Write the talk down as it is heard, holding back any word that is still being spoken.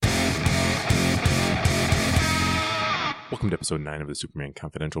Welcome to episode 9 of the Superman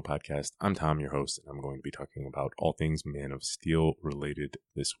Confidential podcast. I'm Tom, your host, and I'm going to be talking about all things Man of Steel related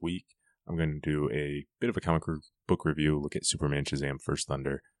this week. I'm going to do a bit of a comic book review, look at Superman Shazam First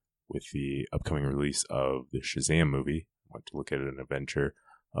Thunder with the upcoming release of the Shazam movie. I want to look at an adventure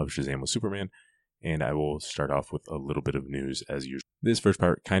of Shazam with Superman, and I will start off with a little bit of news as usual. This first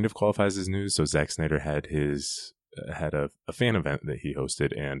part kind of qualifies as news, so Zack Snyder had a fan event that he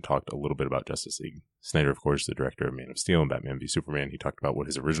hosted and talked a little bit about Justice League. Snyder, of course, the director of Man of Steel and Batman v Superman, he talked about what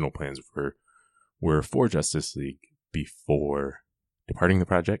his original plans were for Justice League before departing the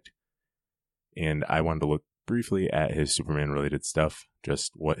project. And I wanted to look briefly at his Superman-related stuff,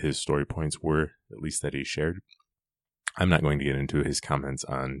 just what his story points were, at least that he shared. I'm not going to get into his comments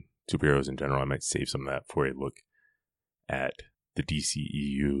on superheroes in general. I might save some of that for a look at the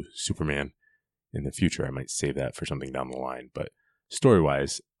DCEU Superman in the future. I might save that for something down the line. But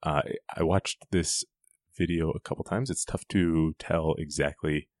story-wise, I watched this video a couple times. It's tough to tell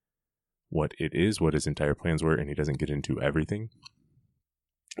exactly what it is, what his entire plans were, and he doesn't get into everything.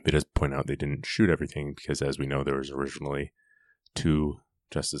 He does point out they didn't shoot everything because, as we know, there was originally 2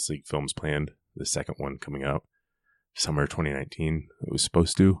 Justice League films planned. The second one coming out summer 2019. It was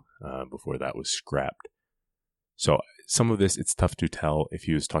supposed to, before that was scrapped. So some of this, it's tough to tell if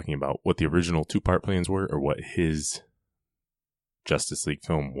he was talking about what the original 2-part plans were or what his Justice League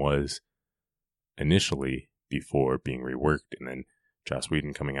film was initially before being reworked and then Joss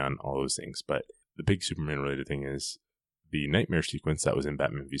Whedon coming on, all those things. But the big Superman related thing is the nightmare sequence that was in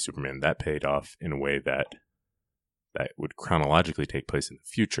Batman v Superman, that paid off in a way that would chronologically take place in the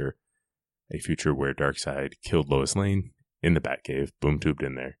future, a future where Darkseid killed Lois Lane in the Batcave, boom-tubed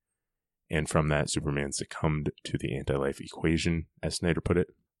in there. And from that, Superman succumbed to the anti-life equation, as Snyder put it.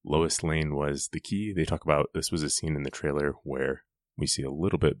 Lois Lane was the key. They talk about, this was a scene in the trailer where we see a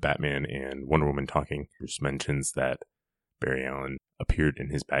little bit Batman and Wonder Woman talking. Bruce mentions that Barry Allen appeared in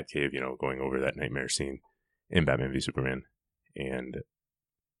his Batcave, going over that nightmare scene in Batman v Superman. And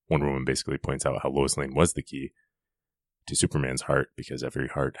Wonder Woman basically points out how Lois Lane was the key to Superman's heart, because every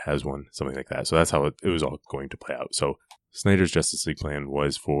heart has one, something like that. So that's how it was all going to play out. So Snyder's Justice League plan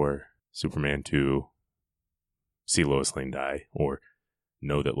was for Superman to see Lois Lane die, or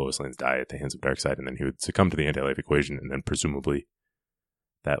know that Lois Lane's die at the hands of Darkseid, and then he would succumb to the anti-life equation, and then presumably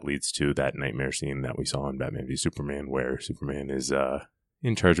that leads to that nightmare scene that we saw in Batman v Superman, where Superman is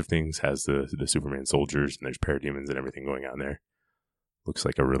in charge of things, has the Superman soldiers, and there's parademons and everything going on there. Looks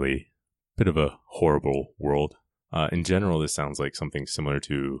like a really bit of a horrible world. In general, this sounds like something similar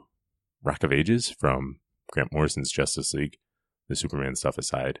to Rock of Ages from Grant Morrison's Justice League, the Superman stuff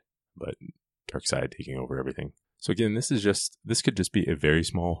aside, but Darkseid taking over everything. So again, this could just be a very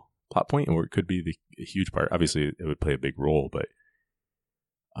small plot point, or it could be a huge part. Obviously, it would play a big role, but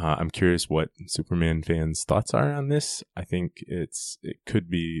I'm curious what Superman fans' thoughts are on this. I think it could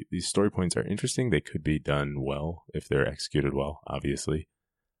be, these story points are interesting. They could be done well if they're executed well, obviously.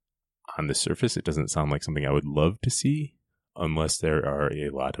 On the surface, it doesn't sound like something I would love to see, unless there are a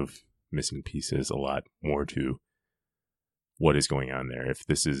lot of missing pieces, a lot more to what is going on there.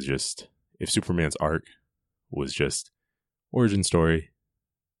 If Superman's arc was just origin story,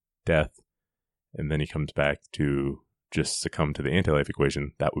 death, and then he comes back to just succumb to the anti-life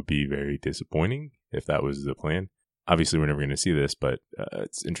equation, that would be very disappointing if that was the plan. Obviously, we're never going to see this, but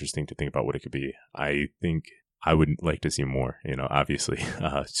it's interesting to think about what it could be. I think I would like to see more, obviously,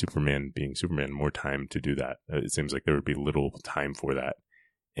 Superman being Superman, more time to do that. It seems like there would be little time for that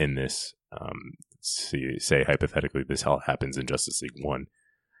in this. Say hypothetically, this all happens in Justice League 1,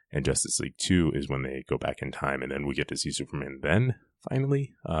 and Justice League 2 is when they go back in time, and then we get to see Superman then,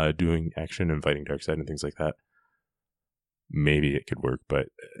 finally, doing action and fighting Darkseid and things like that. Maybe it could work, but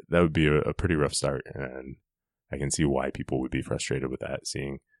that would be a pretty rough start, and I can see why people would be frustrated with that.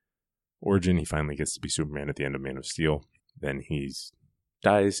 Seeing origin, he finally gets to be Superman at the end of Man of Steel, then he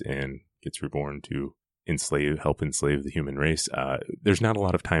dies and gets reborn to help enslave the human race. There's not a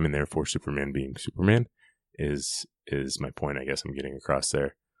lot of time in there for Superman being Superman, is my point, I guess I'm getting across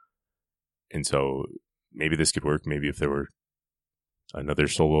there. And so maybe this could work. Maybe if there were another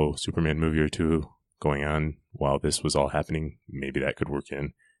solo Superman movie or two going on while this was all happening, maybe that could work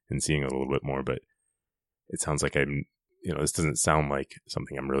in and seeing a little bit more. But it sounds like this doesn't sound like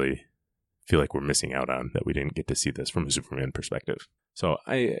something I'm really feel like we're missing out on, that we didn't get to see this from a Superman perspective. So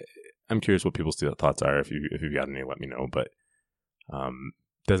I'm curious what people's thoughts are. If you've got any, let me know. But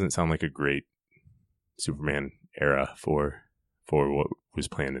doesn't sound like a great Superman era for what was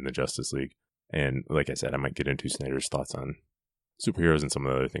planned in the Justice League. And like I said, I might get into Snyder's thoughts on superheroes and some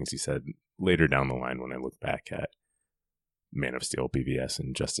of the other things he said later down the line when I look back at Man of Steel, BVS,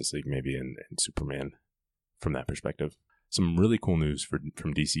 and Justice League maybe, and Superman from that perspective. Some really cool news from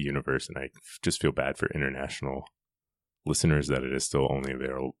DC Universe, and I just feel bad for international listeners that it is still only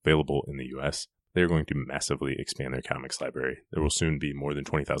available in the US. They're going to massively expand their comics library. There will soon be more than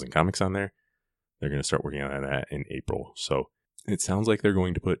 20,000 comics on there. They're going to start working on that in April. So it sounds like they're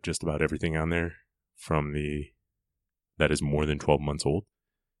going to put just about everything on there that is more than 12 months old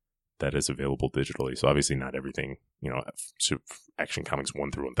that is available digitally. So obviously not everything, Action Comics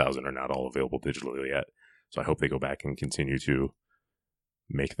 1 through 1000 are not all available digitally yet. So I hope they go back and continue to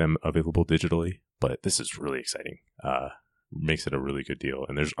make them available digitally. But this is really exciting. Makes it a really good deal.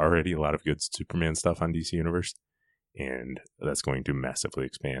 And there's already a lot of good Superman stuff on DC Universe, and that's going to massively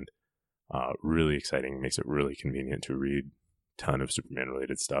expand. Really exciting. Makes it really convenient to read a ton of Superman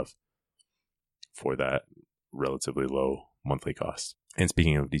related stuff for that relatively low monthly cost. And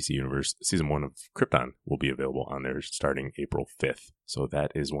speaking of DC Universe, season 1 of Krypton will be available on there starting April 5th. So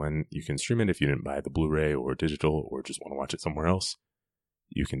that is when you can stream it. If you didn't buy the Blu-ray or digital or just want to watch it somewhere else,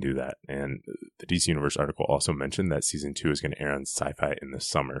 you can do that. And the DC Universe article also mentioned that season 2 is going to air on Sci-Fi in the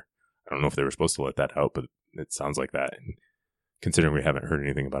summer. I don't know if they were supposed to let that out, but it sounds like that. And considering we haven't heard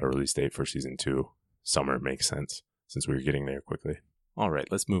anything about a release date for season 2, summer makes sense since we were getting there quickly. All right,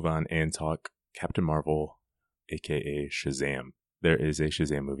 let's move on and talk Captain Marvel, aka Shazam. There is a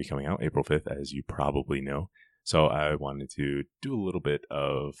Shazam movie coming out April 5th, as you probably know. So I wanted to do a little bit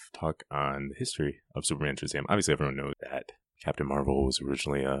of talk on the history of Superman Shazam. Obviously, everyone knows that Captain Marvel was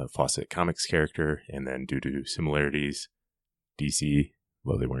originally a Fawcett Comics character, and then due to similarities, DC,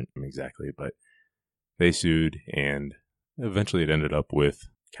 well, they weren't exactly, but they sued, and eventually it ended up with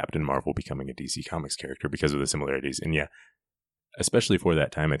Captain Marvel becoming a DC Comics character because of the similarities. And yeah, especially for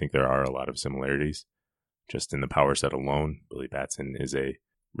that time, I think there are a lot of similarities. Just in the power set alone, Billy Batson is a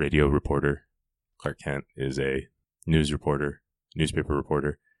radio reporter. Clark Kent is a newspaper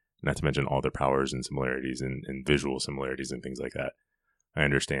reporter, not to mention all their powers and similarities and visual similarities and things like that. I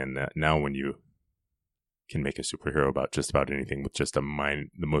understand that now when you can make a superhero about just about anything with just the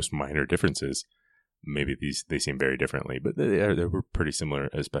most minor differences, maybe they seem very differently, but they were pretty similar,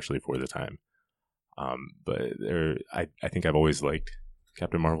 especially for the time. But I think I've always liked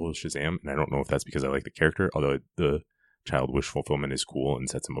Captain Marvel's Shazam, and I don't know if that's because I like the character, although the child wish fulfillment is cool and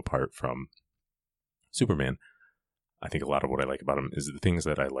sets him apart from Superman. I think a lot of what I like about him is the things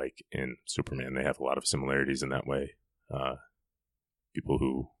that I like in Superman. They have a lot of similarities in that way. People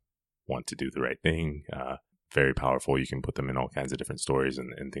who want to do the right thing, very powerful. You can put them in all kinds of different stories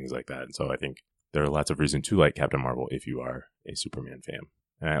and things like that. And so I think there are lots of reasons to like Captain Marvel if you are a Superman fan.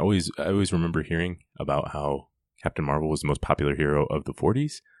 And I always remember hearing about how Captain Marvel was the most popular hero of the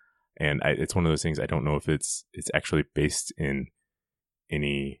 40s. And it's one of those things, I don't know if it's actually based in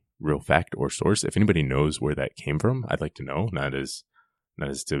any real fact or source. If anybody knows where that came from, I'd like to know. Not as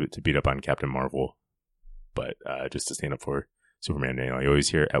to beat up on Captain Marvel, but just to stand up for Superman. I always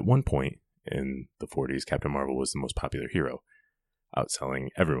hear at one point in the 40s, Captain Marvel was the most popular hero, outselling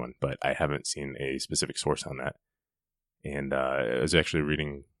everyone. But I haven't seen a specific source on that. And I was actually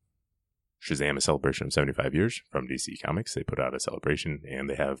reading Shazam, a celebration of 75 years from DC Comics. They put out a celebration, and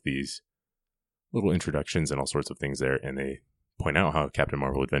they have these little introductions and all sorts of things there, and they point out how Captain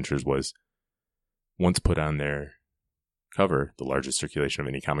Marvel Adventures was once put on their cover, the largest circulation of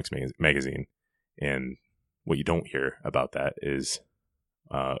any comics magazine. And what you don't hear about that is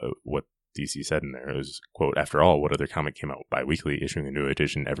what DC said in there. It was, quote, "After all, what other comic came out bi-weekly, issuing a new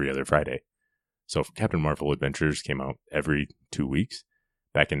edition every other Friday?" So Captain Marvel Adventures came out every 2 weeks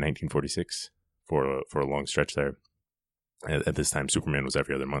back in 1946 for a long stretch there. At this time, Superman was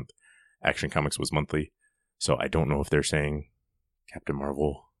every other month. Action Comics was monthly. So I don't know if they're saying Captain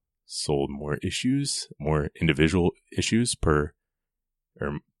Marvel sold more issues, more individual issues or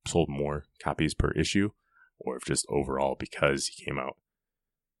sold more copies per issue, or if just overall, because he came out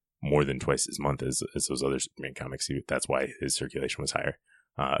more than twice as month as those other Superman comics, that's why his circulation was higher.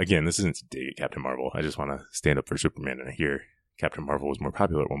 Again, this isn't to dig at Captain Marvel. I just want to stand up for Superman, and I hear Captain Marvel was more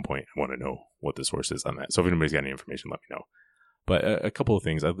popular at one point. I want to know what the source is on that. So if anybody's got any information, let me know. But a couple of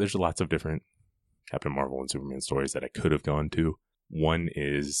things. There's lots of different Captain Marvel and Superman stories that I could have gone to. One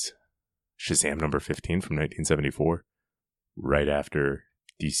is Shazam number 15 from 1974, right after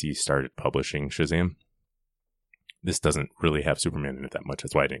DC started publishing Shazam. This doesn't really have Superman in it that much.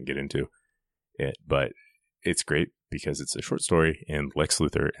 That's why I didn't get into it. But it's great because it's a short story, and Lex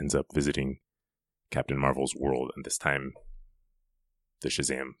Luthor ends up visiting Captain Marvel's world. And this time, the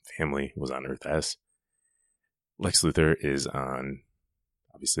Shazam family was on Earth S. Lex Luthor is on,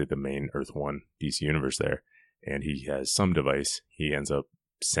 obviously, the main Earth 1 DC universe there, and he has some device. He ends up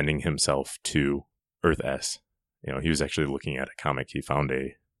sending himself to Earth S. He was actually looking at a comic. He found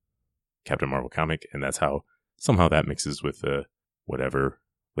a Captain Marvel comic, and that's how somehow that mixes with the whatever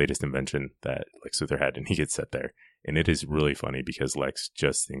latest invention that Lex Luthor had, and he gets set there. And it is really funny because Lex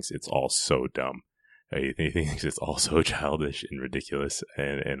just thinks it's all so dumb. He thinks it's all so childish and ridiculous,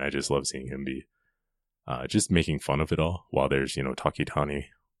 and I just love seeing him be just making fun of it all while there's, Takitani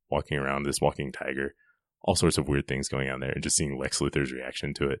walking around, this walking tiger, all sorts of weird things going on there, and just seeing Lex Luthor's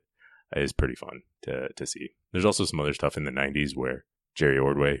reaction to it is pretty fun to see. There's also some other stuff in the 90s where Jerry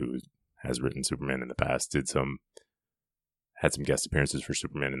Ordway, who has written Superman in the past, had some guest appearances for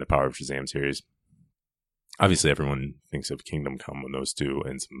Superman in the Power of Shazam series. Obviously, everyone thinks of Kingdom Come when those two,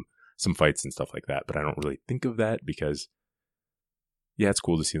 and some fights and stuff like that, but I don't really think of that because, yeah, it's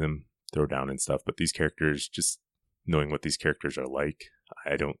cool to see them throw down and stuff, but these characters, just knowing what these characters are like,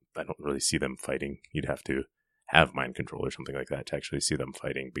 I don't really see them fighting. You'd have to have mind control or something like that to actually see them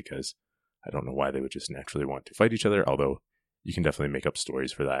fighting, because I don't know why they would just naturally want to fight each other, although you can definitely make up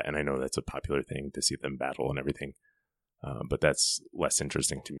stories for that, and I know that's a popular thing to see them battle and everything, but that's less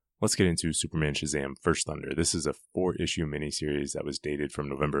interesting to me. Let's get into Superman Shazam First Thunder. This is a 4-issue miniseries that was dated from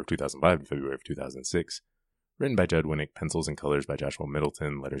November of 2005 to February of 2006. Written by Judd Winnick, pencils and colors by Joshua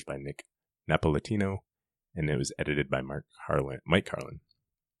Middleton, letters by Nick Napolitano, and it was edited by Mike Carlin.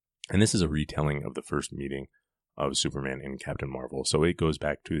 And this is a retelling of the first meeting of Superman and Captain Marvel. So it goes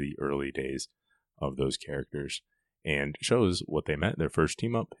back to the early days of those characters and shows what they met, their first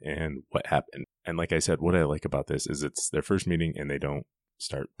team up, and what happened. And like I said, what I like about this is it's their first meeting and they don't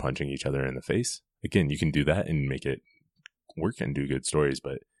start punching each other in the face. Again, you can do that and make it work and do good stories,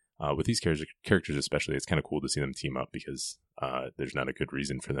 but with these characters especially, it's kind of cool to see them team up because there's not a good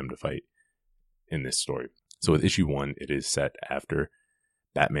reason for them to fight in this story. So with issue 1, it is set after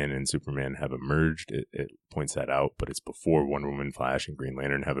Batman and Superman have emerged. It points that out, but it's before Wonder Woman, Flash, and Green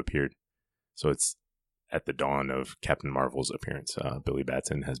Lantern have appeared. So it's at the dawn of Captain Marvel's appearance. Billy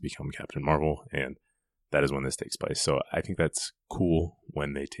Batson has become Captain Marvel, and that is when this takes place. So I think that's cool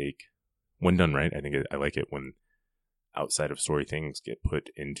when done right. I like it when outside of story things get put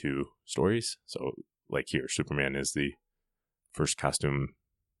into stories. So like here, Superman is the first costume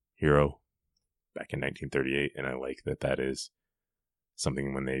hero back in 1938, and I like that is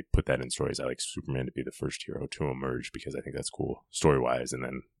something when they put that in stories. I like Superman to be the first hero to emerge because I think that's cool story-wise, and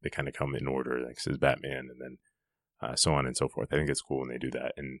then they kind of come in order, like says Batman, and then so on and so forth. I think it's cool when they do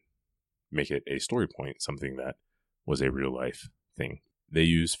that and make it a story point, something that was a real-life thing. They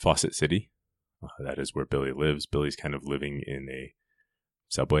use Fawcett City. That is where Billy lives. Billy's kind of living in a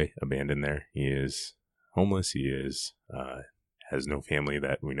subway, abandoned there. He is homeless. He is has no family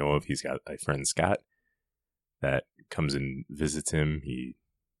that we know of. He's got a friend, Scott, that comes and visits him.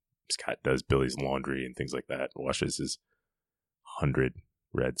 Scott does Billy's laundry and things like that, washes his 100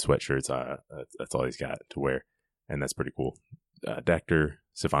 red sweatshirts. That's all he's got to wear, and that's pretty cool. Dr.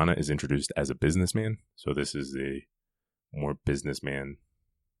 Sivana is introduced as a businessman, so this is a more businessman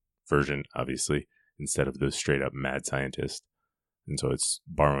version, obviously, instead of the straight up mad scientist. And so it's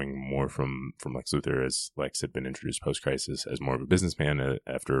borrowing more from Lex Luthor, as Lex had been introduced post-crisis as more of a businessman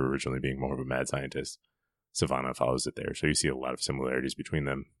after originally being more of a mad scientist. Sivana follows it there. So you see a lot of similarities between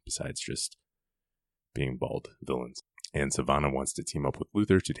them besides just being bald villains. And Sivana wants to team up with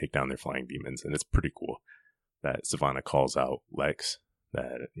Luthor to take down their flying demons. And it's pretty cool that Sivana calls out Lex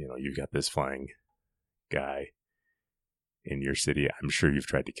that, you've got this flying guy in your city. I'm sure you've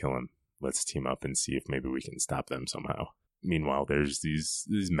tried to kill him. Let's team up and see if maybe we can stop them somehow. Meanwhile, there's these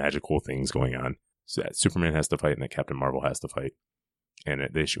magical things going on. So that Superman has to fight and that Captain Marvel has to fight. And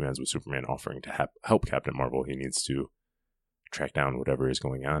the issue ends with Superman offering to help Captain Marvel. He needs to track down whatever is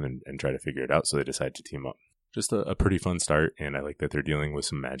going on and try to figure it out. So they decide to team up. Just a pretty fun start. And I like that they're dealing with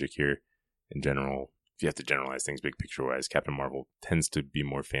some magic here. In general, if you have to generalize things big picture wise, Captain Marvel tends to be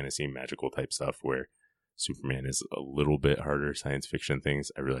more fantasy, magical type stuff, where Superman is a little bit harder science fiction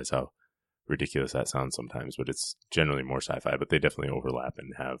things. I realize how ridiculous that sounds sometimes, but it's generally more sci-fi, but they definitely overlap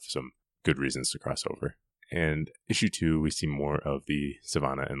and have some good reasons to cross over. And issue 2, we see more of the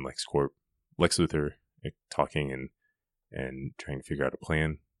Sivana and Lex Luthor talking and trying to figure out a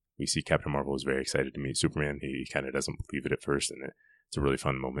plan. We see Captain Marvel is very excited to meet Superman. He kind of doesn't believe it at first, and it's a really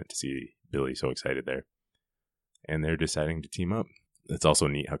fun moment to see Billy so excited there. And they're deciding to team up. It's also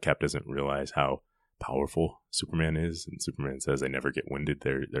neat how Cap doesn't realize how powerful Superman is, and Superman says, "I never get winded.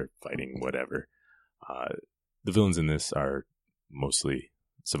 They're fighting whatever." The villains in this are mostly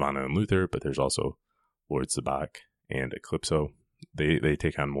Sivana and Luthor, but there's also Lord Sabak and Eclipso. They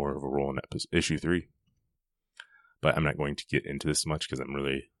take on more of a role in issue 3. But I'm not going to get into this much because I'm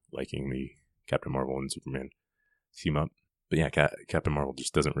really liking the Captain Marvel and Superman team up. But yeah, Captain Marvel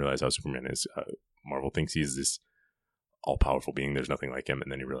just doesn't realize how Superman is. Marvel thinks he's this all-powerful being. There's nothing like him.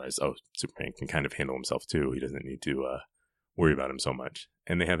 And then he realized, oh, Superman can kind of handle himself too. He doesn't need to worry about him so much.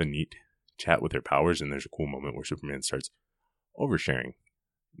 And they have a neat chat with their powers, and there's a cool moment where Superman starts oversharing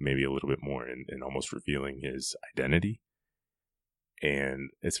maybe a little bit more and almost revealing his identity. And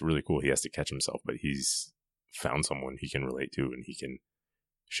it's really cool. He has to catch himself, but he's found someone he can relate to and he can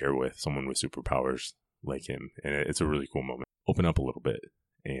share with, someone with superpowers like him. And it's a really cool moment. Open up a little bit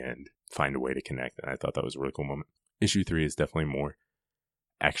and find a way to connect. And I thought that was a really cool moment. Issue 3 is definitely more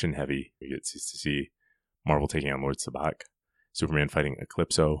action heavy. We get to see Marvel taking on Lord Sabak, Superman fighting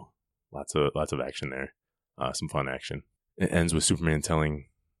Eclipso. Lots of action there. Some fun action. It ends with Superman telling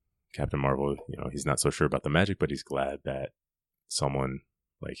Captain Marvel, he's not so sure about the magic, but he's glad that someone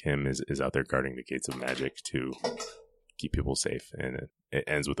like him is out there guarding the gates of magic to keep people safe. And it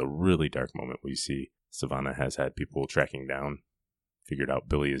ends with a really dark moment where you see Savannah has had people tracking down, figured out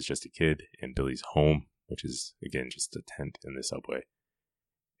Billy is just a kid, and Billy's home, which is, again, just a tent in the subway,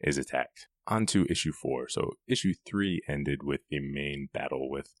 is attacked. On to issue 4. So issue 3 ended with the main battle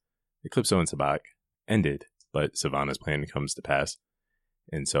with Eclipso and Sabak ended, but Savannah's plan comes to pass.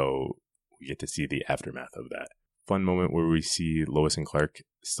 And so we get to see the aftermath of that. Fun moment where we see Lois and Clark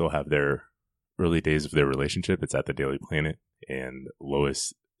still have their early days of their relationship. It's at the Daily Planet, and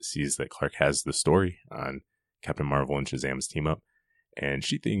Lois sees that Clark has the story on Captain Marvel and Shazam's team up, and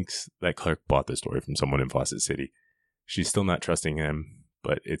she thinks that Clark bought the story from someone in Fawcett City. She's still not trusting him,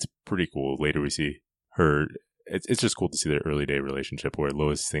 but it's pretty cool. Later we see her. It's just cool to see their early day relationship where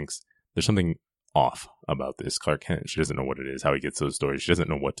Lois thinks there's something off about this Clark Kent. She doesn't know what it is, how he gets those stories. She doesn't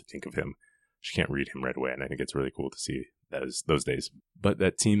know what to think of him. She can't read him right away, and I think it's really cool to see those days. But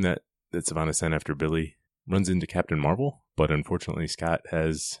that team that Savannah sent after Billy runs into Captain Marvel, but unfortunately Scott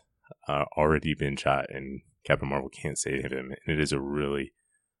has already been shot, and Captain Marvel can't save him. And it is a really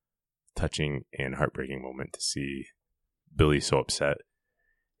touching and heartbreaking moment to see Billy so upset.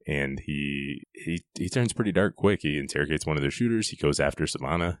 And he turns pretty dark quick. He interrogates one of the shooters. He goes after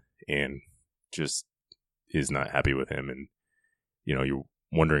Savannah and just is not happy with him. And, you're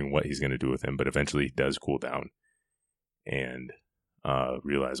wondering what he's going to do with him, but eventually he does cool down and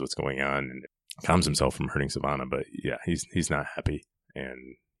realize what's going on and calms himself from hurting Savannah. But yeah, he's not happy.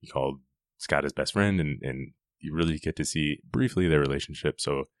 And he called Scott his best friend, and you really get to see briefly their relationship.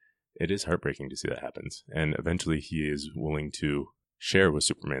 So it is heartbreaking to see that happens. And eventually he is willing to share with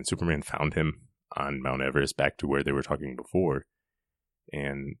Superman. Superman found him on Mount Everest, back to where they were talking before,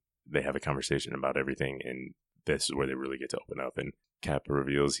 and they have a conversation about everything, and this is where they really get to open up. And Cap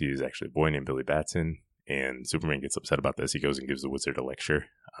reveals he's actually a boy named Billy Batson, and Superman gets upset about this. He goes and gives the wizard a lecture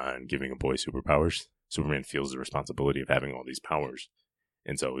on giving a boy superpowers. Superman feels the responsibility of having all these powers,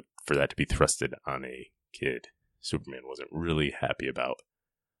 and so for that to be thrusted on a kid, Superman wasn't really happy about,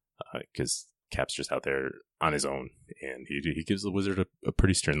 because Cap's just out there on his own, and he gives the wizard a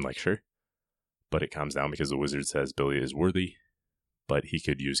pretty stern lecture, but it calms down because the wizard says Billy is worthy, but he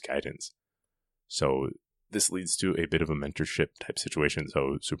could use guidance. So this leads to a bit of a mentorship type situation.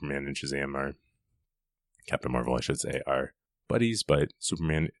 So Superman and Shazam Captain Marvel, I should say, are buddies, but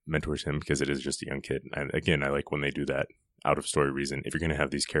Superman mentors him because it is just a young kid. And again, I like when they do that out of story reason. If you're going to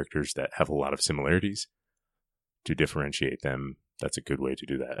have these characters that have a lot of similarities, to differentiate them, that's a good way to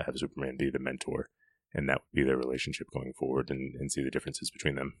do that. Have Superman be the mentor, and that would be their relationship going forward, and see the differences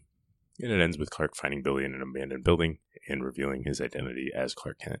between them. And it ends with Clark finding Billy in an abandoned building and revealing his identity as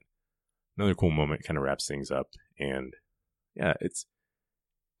Clark Kent. Another cool moment, kind of wraps things up. And yeah,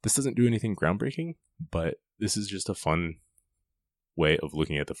 this doesn't do anything groundbreaking, but this is just a fun way of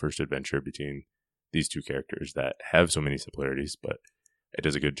looking at the first adventure between these two characters that have so many similarities, but it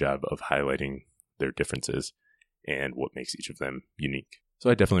does a good job of highlighting their differences and what makes each of them unique. So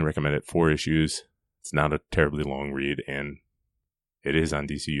I definitely recommend it. 4 issues. It's not a terribly long read, and it is on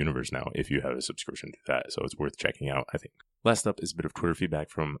DC Universe now if you have a subscription to that, so it's worth checking out, I think. Last up is a bit of Twitter feedback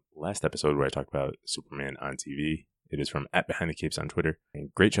from last episode where I talked about Superman on TV. It is from @BehindTheCapes on Twitter.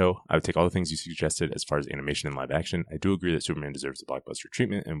 And great show. I would take all the things you suggested as far as animation and live action. I do agree that Superman deserves the blockbuster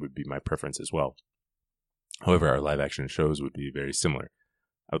treatment and would be my preference as well. However, our live action shows would be very similar.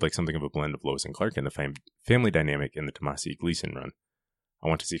 I would like something of a blend of Lois and Clark and the family dynamic in the Tomasi Gleason run. I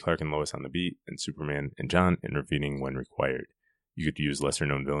want to see Clark and Lois on the beat, and Superman and John intervening when required. You could use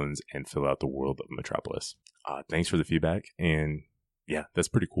lesser-known villains and fill out the world of Metropolis. Thanks for the feedback, and yeah, that's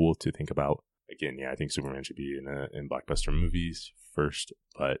pretty cool to think about. Again, yeah, I think Superman should be in blockbuster movies first,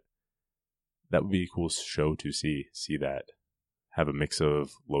 but that would be a cool show to see that. Have a mix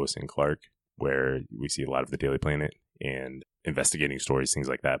of Lois and Clark, where we see a lot of the Daily Planet and investigating stories, things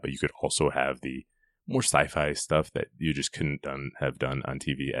like that, but you could also have the more sci-fi stuff that you just couldn't have done on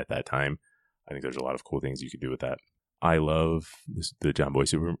TV at that time. I think there's a lot of cool things you could do with that. I love the John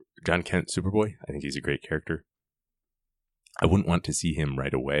Kent Superboy. I think he's a great character. I wouldn't want to see him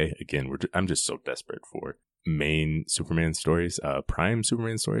right away. Again, I'm just so desperate for main Superman stories, prime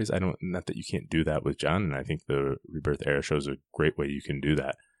Superman stories. Not that you can't do that with John, and I think the Rebirth era shows a great way you can do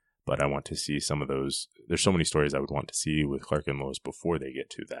that. But I want to see some of those. There's so many stories I would want to see with Clark and Lois before they get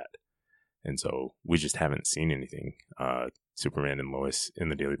to that. And so we just haven't seen anything, Superman and Lois in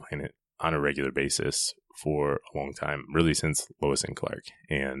the Daily Planet on a regular basis for a long time, really since Lois and Clark.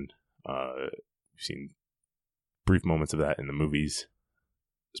 And we've seen brief moments of that in the movies.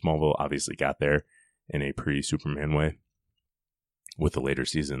 Smallville obviously got there in a pre-Superman way with the later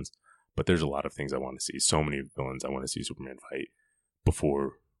seasons. But there's a lot of things I want to see. So many villains I want to see Superman fight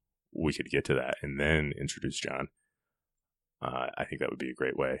before we could get to that and then introduce John. I think that would be a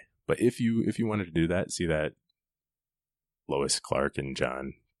great way. But if you wanted to do that, see that Lois, Clark, and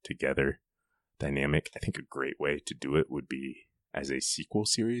John together dynamic, I think a great way to do it would be as a sequel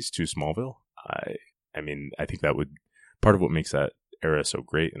series to Smallville. I mean, I think that would, part of what makes that era so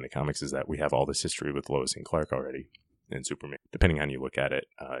great in the comics is that we have all this history with Lois and Clark already in Superman. Depending on how you look at it,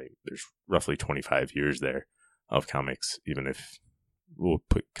 there's roughly 25 years there of comics, even if we'll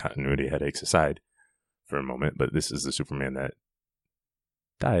put continuity headaches aside for a moment. But this is the Superman that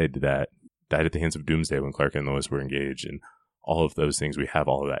died at the hands of Doomsday when Clark and Lois were engaged, and all of those things. We have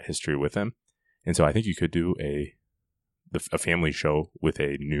all of that history with them. And so I think you could do a family show with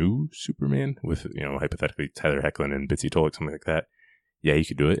a new Superman with, hypothetically Tyler Hoechlin and Bitsy Tolik, something like that. Yeah, you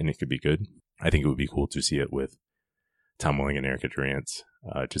could do it and it could be good. I think it would be cool to see it with Tom Welling and Erica Durance,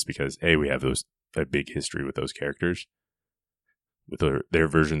 just because we have a big history with those characters, with their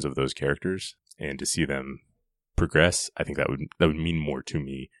versions of those characters, and to see them progress, I think that would mean more to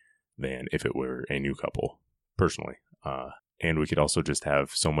me than if it were a new couple, personally. And we could also just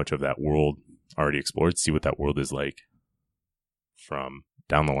have so much of that world already explored, see what that world is like from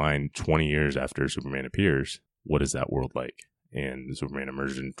down the line 20 years after Superman appears. What is that world like? And Superman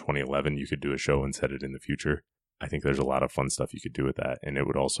emerged in 2011. You could do a show and set it in the future. I think there's a lot of fun stuff you could do with that. And it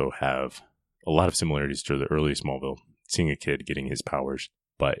would also have a lot of similarities to the early Smallville, seeing a kid getting his powers.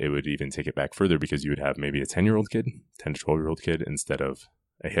 But it would even take it back further because you would have maybe a 10-year-old kid, 10 to 12-year-old kid, instead of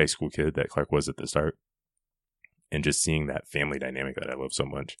a high school kid that Clark was at the start. And just seeing that family dynamic that I love so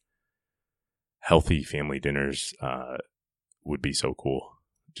much. Healthy family dinners would be so cool.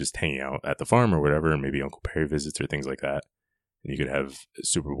 Just hanging out at the farm or whatever, and maybe Uncle Perry visits or things like that. And you could have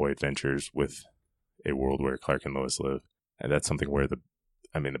Superboy adventures with a world where Clark and Lois live. And that's something where the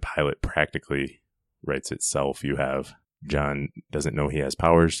pilot practically writes itself. You have John doesn't know he has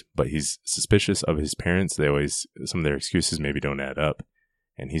powers, but he's suspicious of his parents. Some of their excuses maybe don't add up.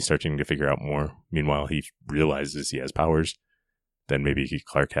 And he's starting to figure out more. Meanwhile, he realizes he has powers. Then maybe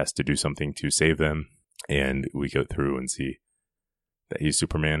Clark has to do something to save them. And we go through and see that he's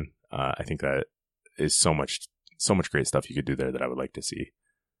Superman. I think that is so much great stuff you could do there that I would like to see.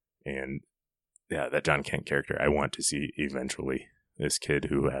 And yeah, that John Kent character, I want to see eventually. This kid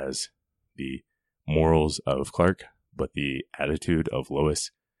who has the morals of Clark, but the attitude of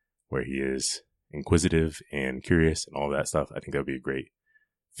Lois, where he is inquisitive and curious and all that stuff. I think that would be a great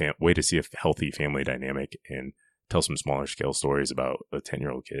way to see a healthy family dynamic and tell some smaller scale stories about a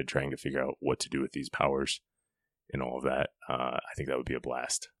 10-year-old kid trying to figure out what to do with these powers and all of that. I think that would be a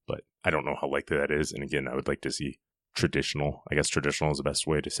blast, but I don't know how likely that is. And again, I would like to see traditional is the best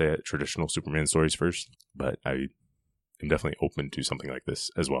way to say it, traditional Superman stories first, but I am definitely open to something like this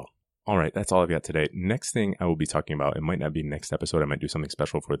as well. All right, that's all I've got today. Next thing I will be talking about, it might not be next episode. I might do something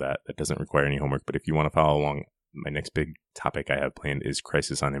special for that doesn't require any homework, but if you want to follow along, my next big topic I have planned is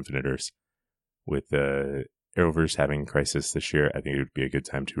Crisis on Infinite Earths. With the Arrowverse having Crisis this year, I think it would be a good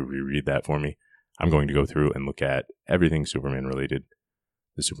time to reread that for me. I'm going to go through and look at everything Superman related,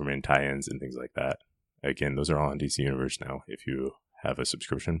 the Superman tie-ins and things like that. Again, those are all on DC Universe now if you have a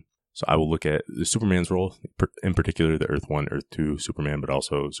subscription. So I will look at the Superman's role, in particular the Earth 1, Earth 2 Superman, but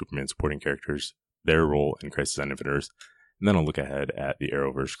also Superman supporting characters, their role in Crisis on Infinite Earths. And then I'll look ahead at the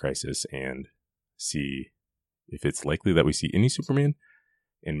Arrowverse Crisis and see if it's likely that we see any Superman,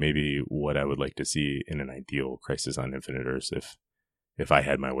 and maybe what I would like to see in an ideal Crisis on Infinite Earths if I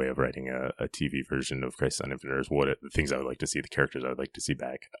had my way of writing a TV version of Crisis on Infinite Earths, the things I would like to see, the characters I would like to see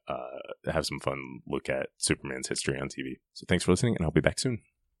back, have some fun look at Superman's history on TV. So thanks for listening, and I'll be back soon.